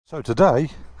So today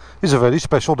is a very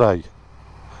special day.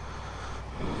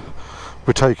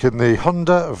 We're taking the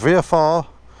Honda VFR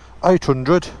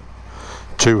 800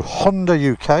 to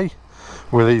Honda UK.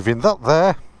 We're leaving that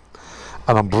there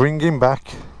and I'm bringing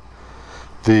back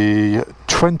the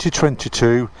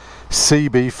 2022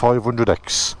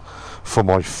 CB500X for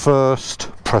my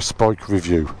first press bike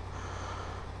review.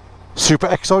 Super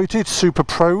excited, super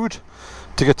proud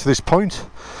to get to this point.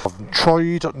 I've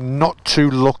tried not to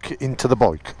look into the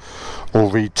bike or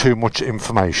read too much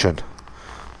information.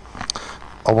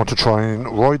 I want to try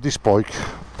and ride this bike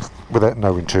without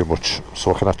knowing too much,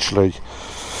 so I can actually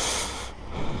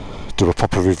do a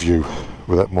proper review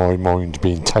without my mind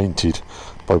being tainted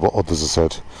by what others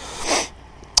have said.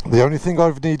 The only thing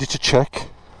I've needed to check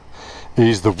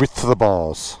is the width of the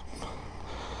bars,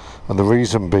 and the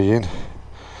reason being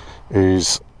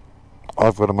is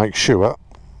I've got to make sure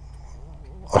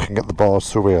I can get the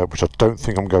bars through here, which I don't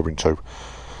think I'm going to.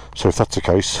 So if that's the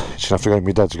case, it's going to have to go in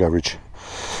my dad's garage.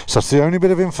 So that's the only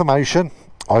bit of information.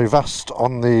 I've asked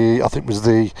on the, I think it was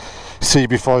the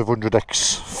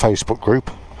CB500X Facebook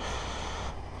group,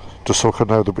 just so I can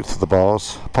know the width of the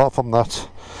bars. Apart from that,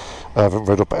 I haven't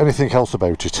read up anything else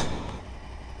about it.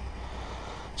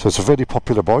 So it's a very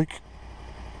popular bike.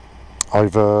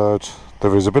 I've heard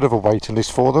there is a bit of a waiting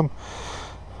list for them,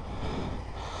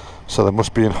 so they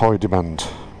must be in high demand.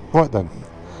 Right then,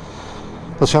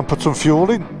 let's go and put some fuel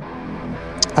in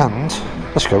and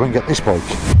let's go and get this bike.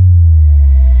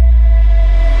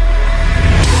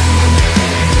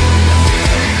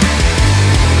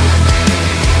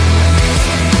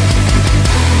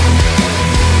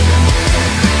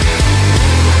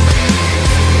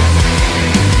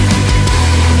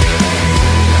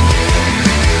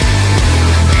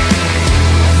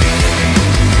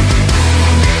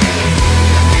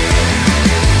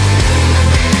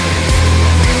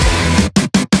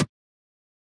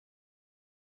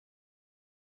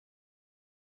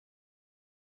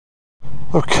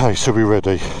 Okay, so we're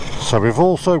ready. So we've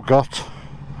also got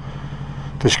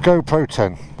this GoPro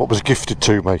 10, what was gifted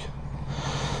to me.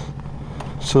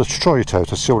 So let's try it out,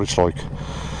 let's see what it's like.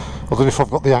 I don't know if I've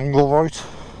got the angle right.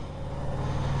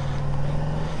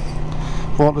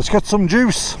 Right, let's get some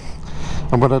juice.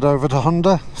 I'm going to head over to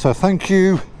Honda. So thank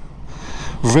you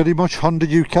very much, Honda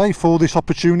UK, for this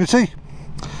opportunity.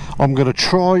 I'm going to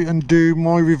try and do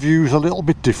my reviews a little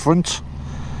bit different.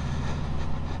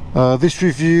 This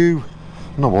review,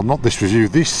 no, well, not this review,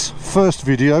 this first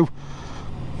video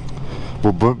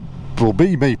will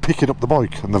be me picking up the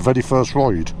bike and the very first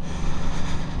ride.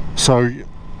 So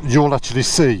you'll actually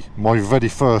see my very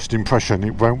first impression.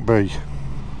 It won't be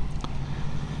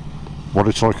what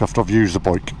it's like after I've used the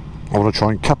bike. I want to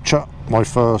try and capture my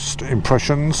first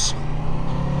impressions,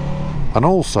 and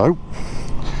also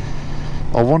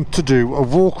I want to do a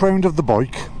walk around of the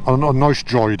bike on a nice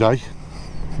dry day,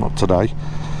 not today.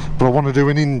 But I want to do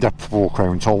an in-depth walk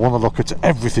around, so I want to look at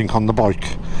everything on the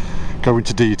bike, go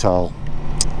into detail.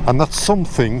 And that's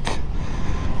something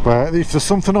where if there's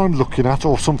something I'm looking at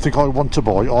or something I want to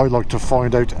buy, I like to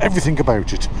find out everything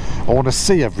about it. I want to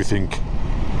see everything.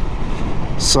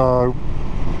 So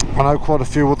I know quite a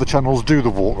few other channels do the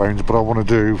walk rounds, but I want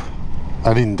to do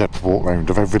an in-depth walk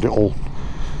round of every little,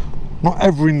 not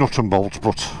every nut and bolt,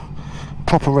 but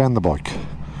proper around the bike.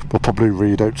 We'll probably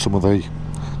read out some of the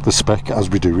spec as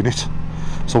we're doing it.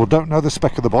 So I don't know the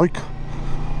spec of the bike,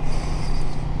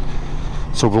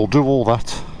 so we'll do all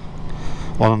that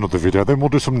on another video. Then we'll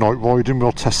do some night riding.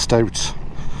 We'll test out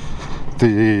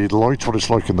the light, what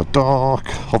it's like in the dark.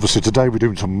 Obviously today we're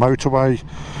doing some motorway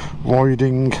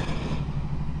riding.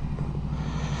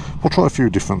 We'll try a few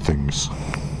different things.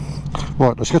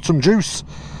 Right, let's get some juice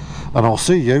and I'll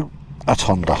see you at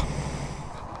Honda.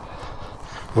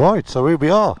 Right, so here we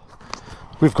are.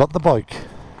 We've got the bike.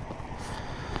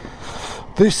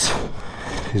 This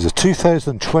is a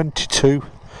 2022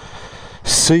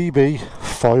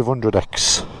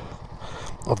 CB500X.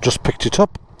 I've just picked it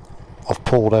up. I've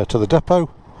pulled out to the depot.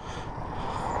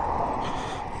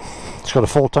 It's got a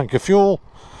full tank of fuel.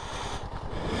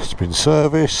 It's been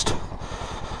serviced.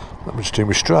 Let me just do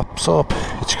my straps up.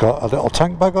 It's got a little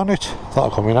tank bag on it. That'll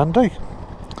come in handy.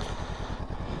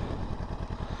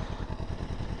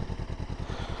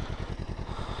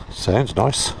 Sounds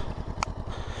nice.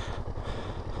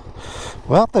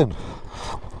 Well then,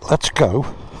 let's go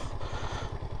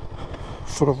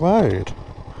for a ride.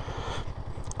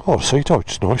 Oh, the seat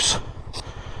height's nice.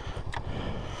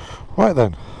 Right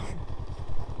then.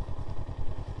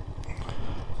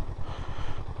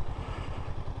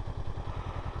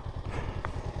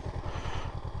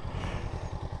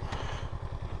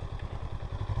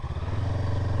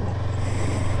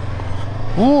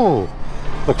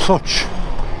 clutch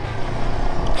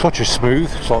is smooth,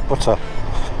 it's like butter.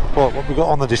 Right, what we got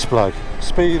on the display?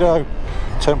 Speedo,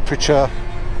 temperature,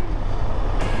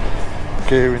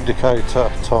 gear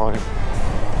indicator, time,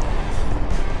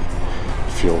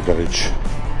 fuel gauge,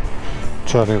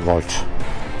 turning right.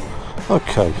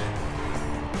 Okay.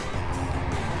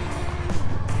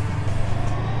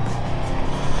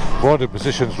 Riding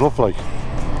position's lovely.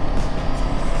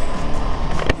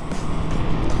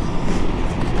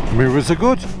 Mirrors are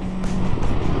good.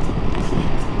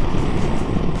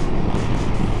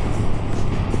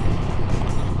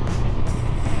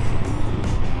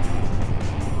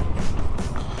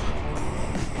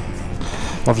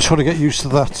 I'm just trying to get used to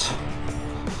that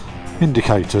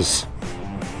indicators,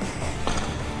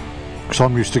 because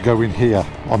I'm used to going here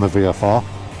on the VFR,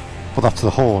 but that's the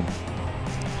horn.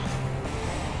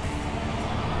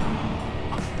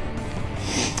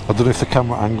 I don't know if the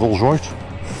camera angle's right.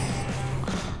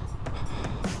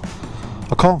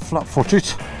 I can't flat foot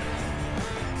it.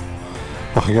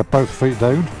 I can get both feet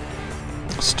down.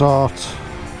 Start,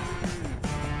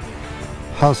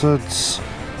 hazards,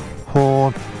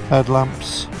 horn,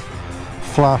 headlamps,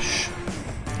 flash.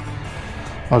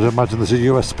 I'd imagine there's a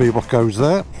USB what goes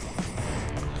there.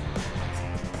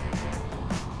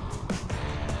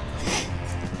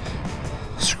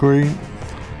 Screen.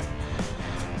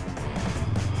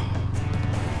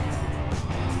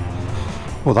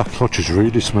 Well, that clutch is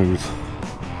really smooth.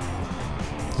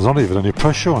 There's not even any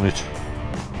pressure on it.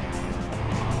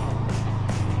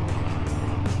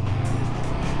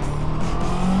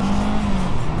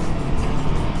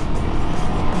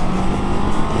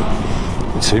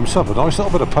 It seems to have a nice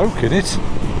little bit of poke in it.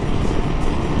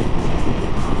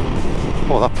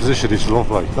 Oh, that position is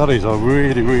lovely. That is a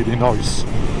really, really nice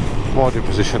riding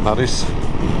position, that is.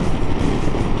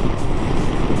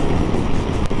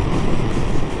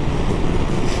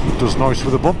 It does nice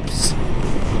with the bumps.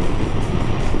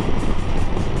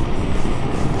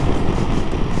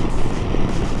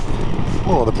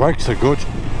 Oh, the brakes are good.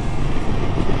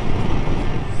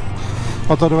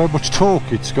 I don't know how much torque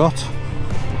it's got,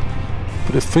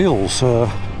 but it feels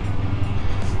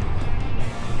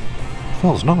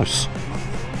nice.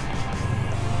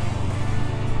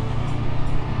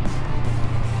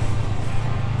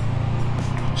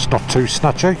 It's not too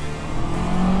snatchy.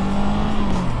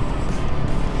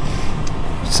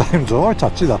 Sounds alright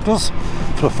actually, that does,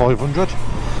 for a 500.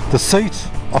 The seat,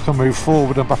 I can move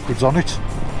forward and backwards on it.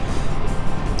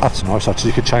 That's nice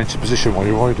actually, you can change the position while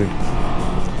you're riding.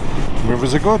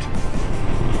 Mirrors are good.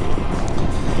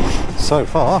 So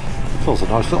far, feels a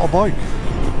nice little bike.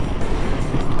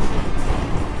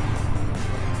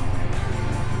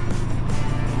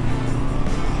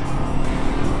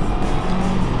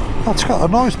 That's got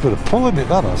a nice bit of pull in it,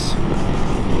 that has.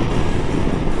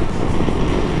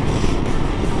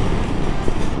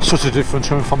 Such a difference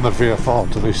coming from the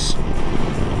VFR to this.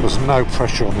 There's no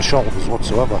pressure on the shoulders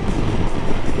whatsoever.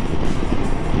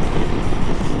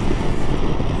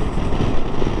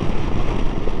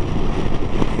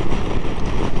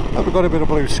 Oh, we've got a bit of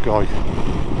blue sky.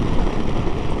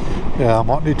 Yeah, I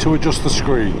might need to adjust the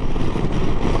screen.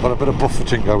 I've got a bit of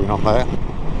buffeting going on there.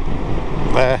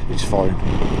 There, it's fine.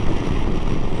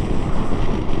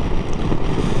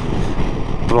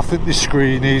 But I think this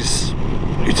screen it's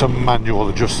a manual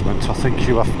adjustment. I think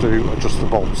you have to adjust the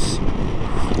bolts.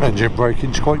 Engine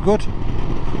braking's quite good.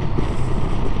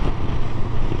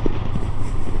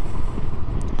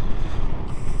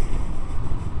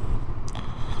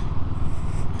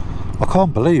 I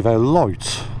can't believe how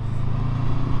light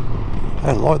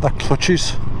that clutch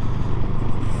is.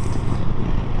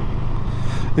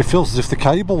 It feels as if the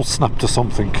cable snapped or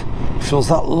something. It feels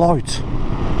that light.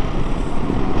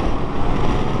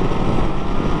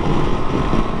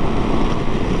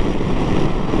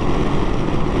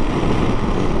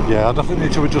 Yeah, I definitely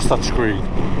need to adjust that screen.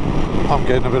 I'm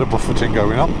getting a bit of buffeting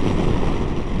going on.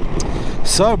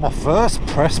 So, my first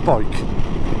press bike.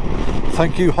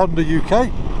 Thank you Honda UK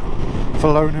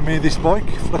for loaning me this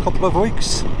bike for a couple of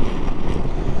weeks.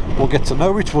 We'll get to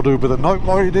know it, we'll do a bit of night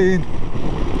riding.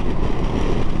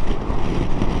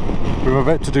 We're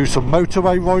about to do some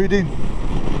motorway riding.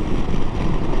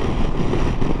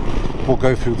 We'll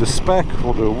go through the spec,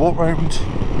 we'll do a walk round,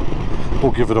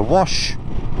 we'll give it a wash.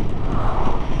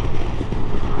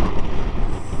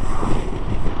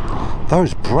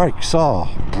 Those brakes are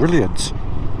brilliant.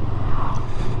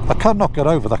 I cannot get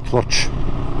over that clutch.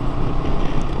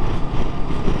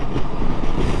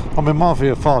 I mean, my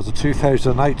VFR is a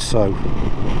 2008, so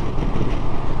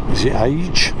is it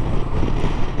age?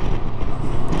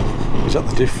 Is that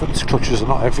the difference? Clutches are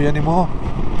not heavy anymore.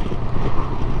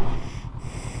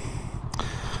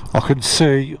 I can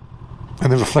see in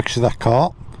the reflection of that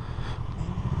car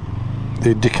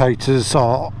the indicators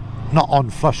are not on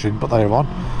flashing, but they're on.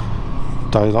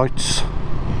 Daylights.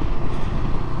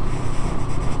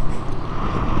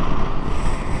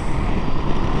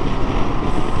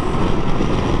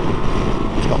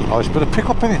 It's got a nice bit of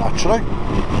pickup in it actually.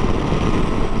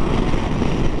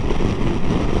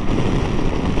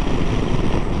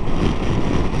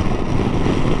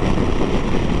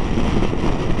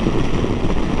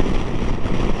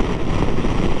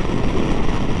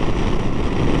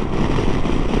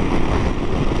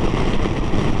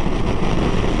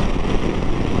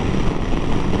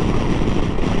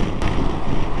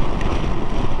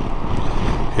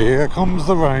 Here comes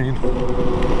the rain.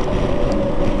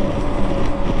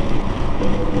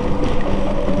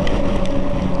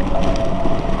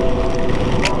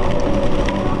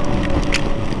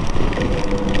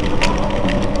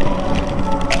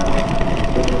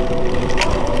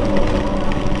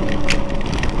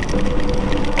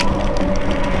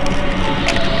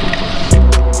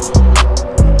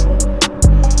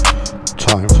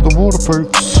 Time for the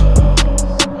waterproofs.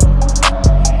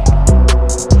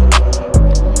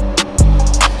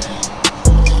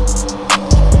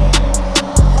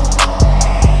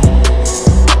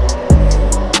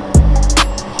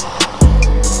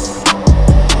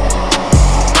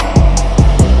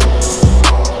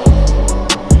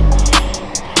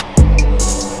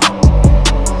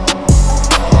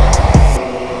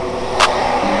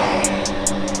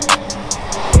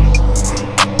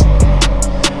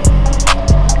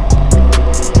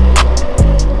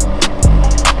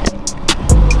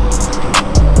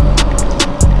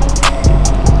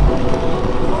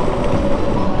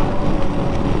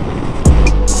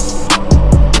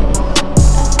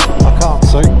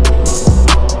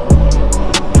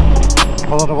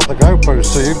 I don't know what the GoPro's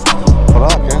seeing, but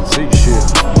I can't see shit.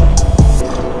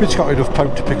 But it's got enough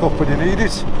poke to pick up when you need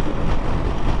it.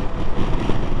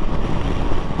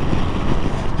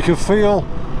 You can feel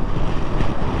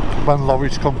when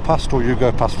lorries come past or you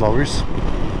go past lorries.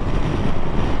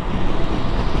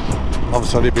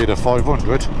 Obviously only being a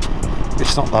 500,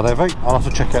 it's not that heavy. I'll have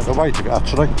to check out the weight of it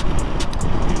actually.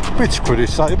 But it's pretty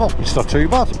stable, it's not too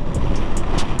bad.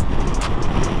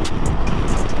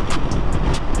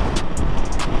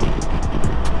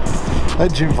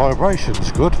 Engine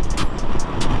vibration's good.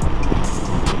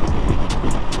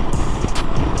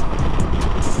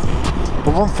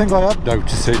 But one thing I am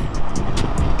noticing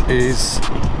is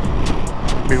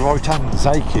my right hand's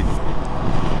aching,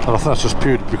 and I think that's just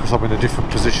purely because I'm in a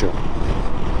different position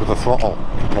with the throttle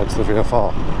compared to the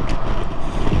VFR.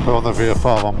 But on the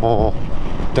VFR I'm more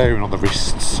down on the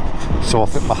wrists, so I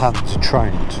think my hands are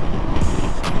trained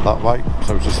that way,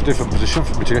 so it's just a different position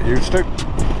for me to get used to.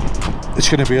 It's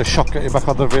going to be a shock getting back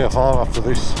on the VFR after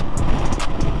this.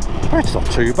 But it's not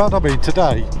too bad. I mean,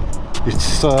 today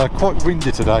it's quite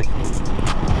windy today,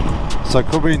 so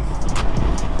coming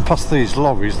past these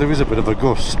lorries there is a bit of a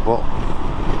gust, but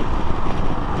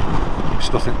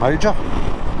it's nothing major.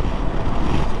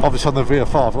 Obviously on the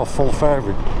VFR I've got full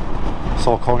fairing,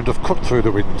 so I kind of cut through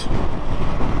the wind.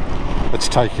 Let's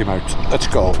take him out. Let's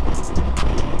go.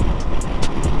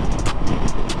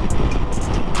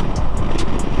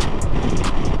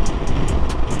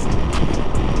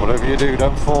 Whatever you do,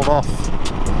 don't fall off.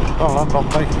 Don't land on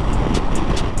me.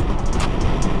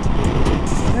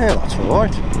 Yeah, that's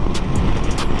alright.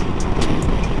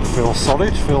 Feels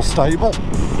solid, feels stable,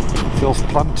 feels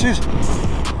planted.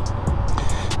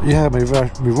 Yeah, my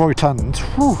right hand,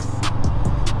 whew,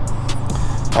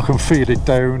 I can feel it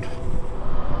down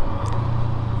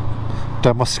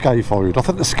my scaphoid. I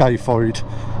think the scaphoid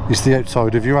is the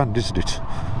outside of your hand, isn't it?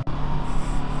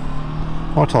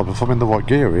 Right, if I'm in the right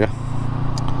gear here.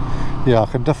 Yeah, I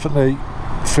can definitely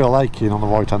feel aching on the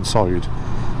right hand side,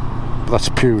 but that's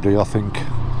purely, I think,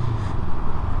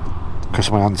 because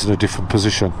my hand's in a different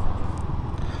position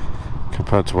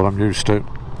compared to what I'm used to.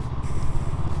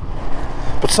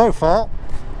 But so far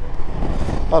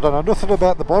I don't know nothing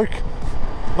about the bike,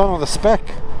 none of the spec.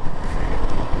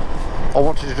 I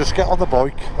wanted to just get on the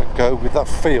bike and go with that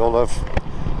feel of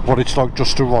what it's like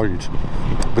just to ride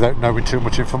without knowing too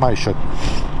much information,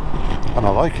 and I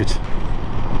like it.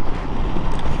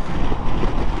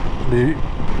 My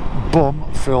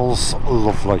bum feels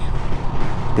lovely.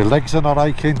 My legs are not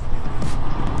aching.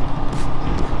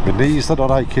 My knees are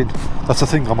not aching. That's the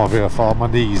thing on my VFR, my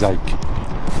knees ache.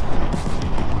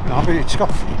 I mean, it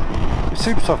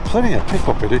seems to have plenty of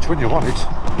pickup in it when you want it.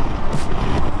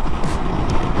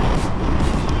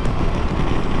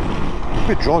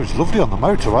 It drives lovely on the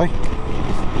motorway.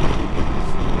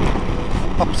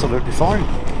 Absolutely fine.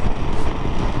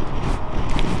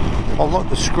 I like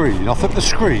the screen. I think the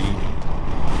screen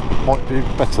might be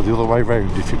better the other way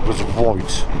round if it was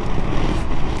white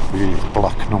with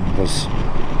black numbers.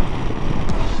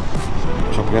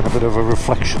 So I'm getting a bit of a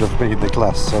reflection of me in the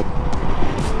glass. So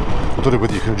I don't know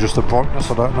whether you can adjust the brightness,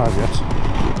 I don't know yet.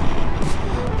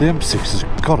 The M6 has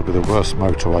got to be the worst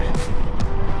motorway.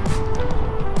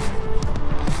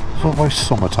 There's always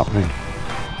something happening.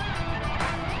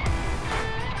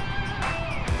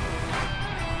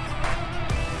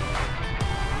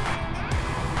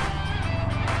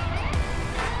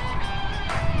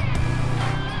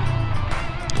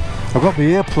 I've got my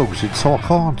earplugs in, so I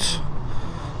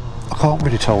can't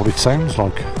really tell what it sounds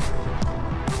like.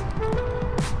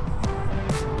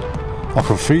 I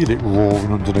can feel it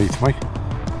roaring underneath me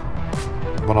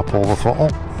when I pull the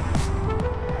throttle.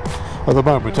 At the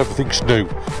moment everything's new.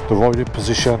 The riding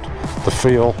position, the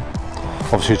feel.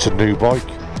 Obviously it's a new bike.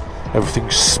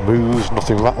 Everything's smooth,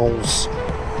 nothing rattles.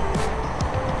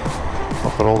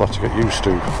 I've got all that to get used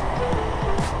to.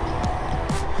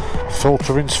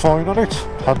 Filtering's fine on it.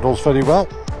 Handles very well.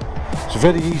 It's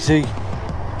very easy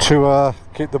to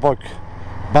keep the bike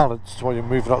balanced while you're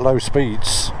moving at low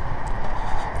speeds.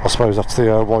 I suppose that's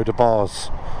the wider bars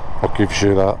what gives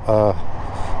you that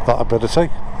that ability.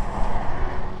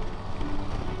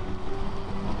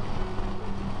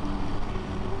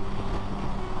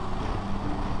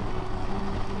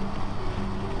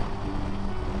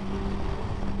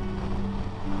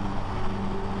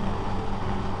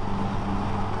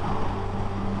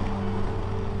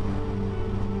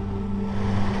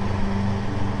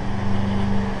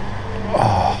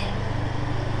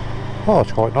 Oh,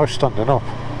 it's quite nice standing up.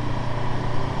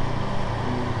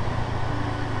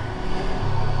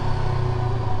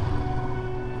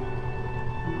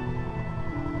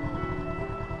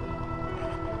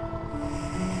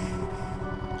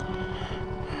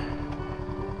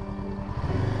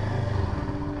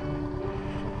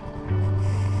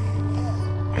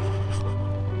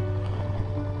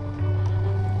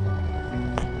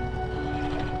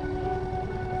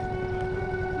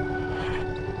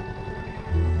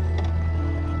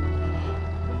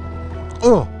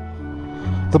 Oh,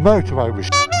 the motorway was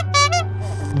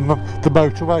the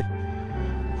motorway.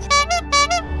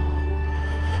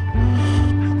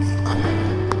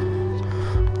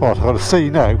 Right, I've got to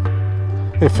see now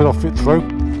if it'll fit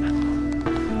through.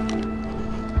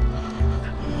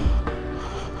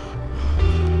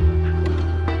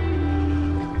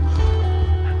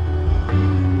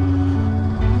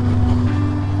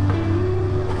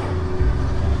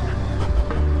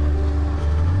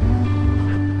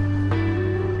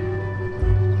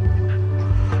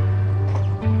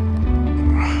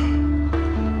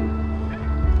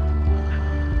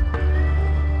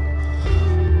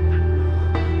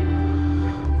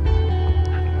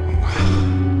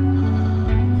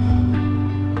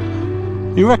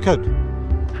 You reckon?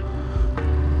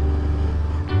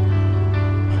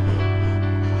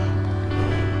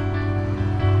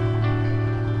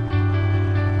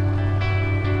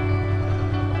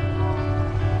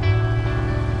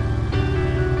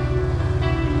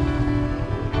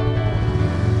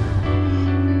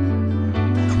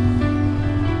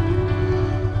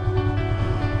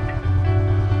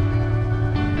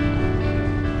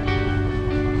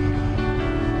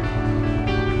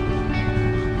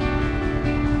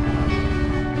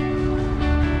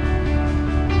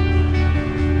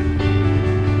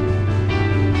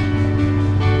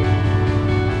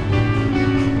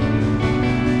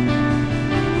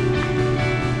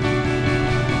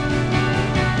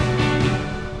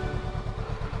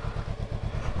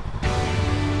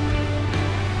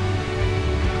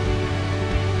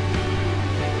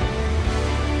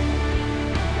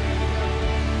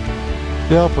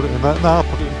 Yeah, I'll put it in there. No, I'll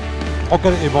put it in. I'll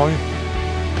get it in mine.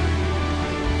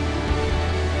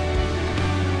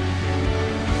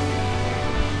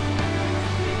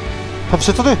 Have a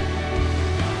sit on it.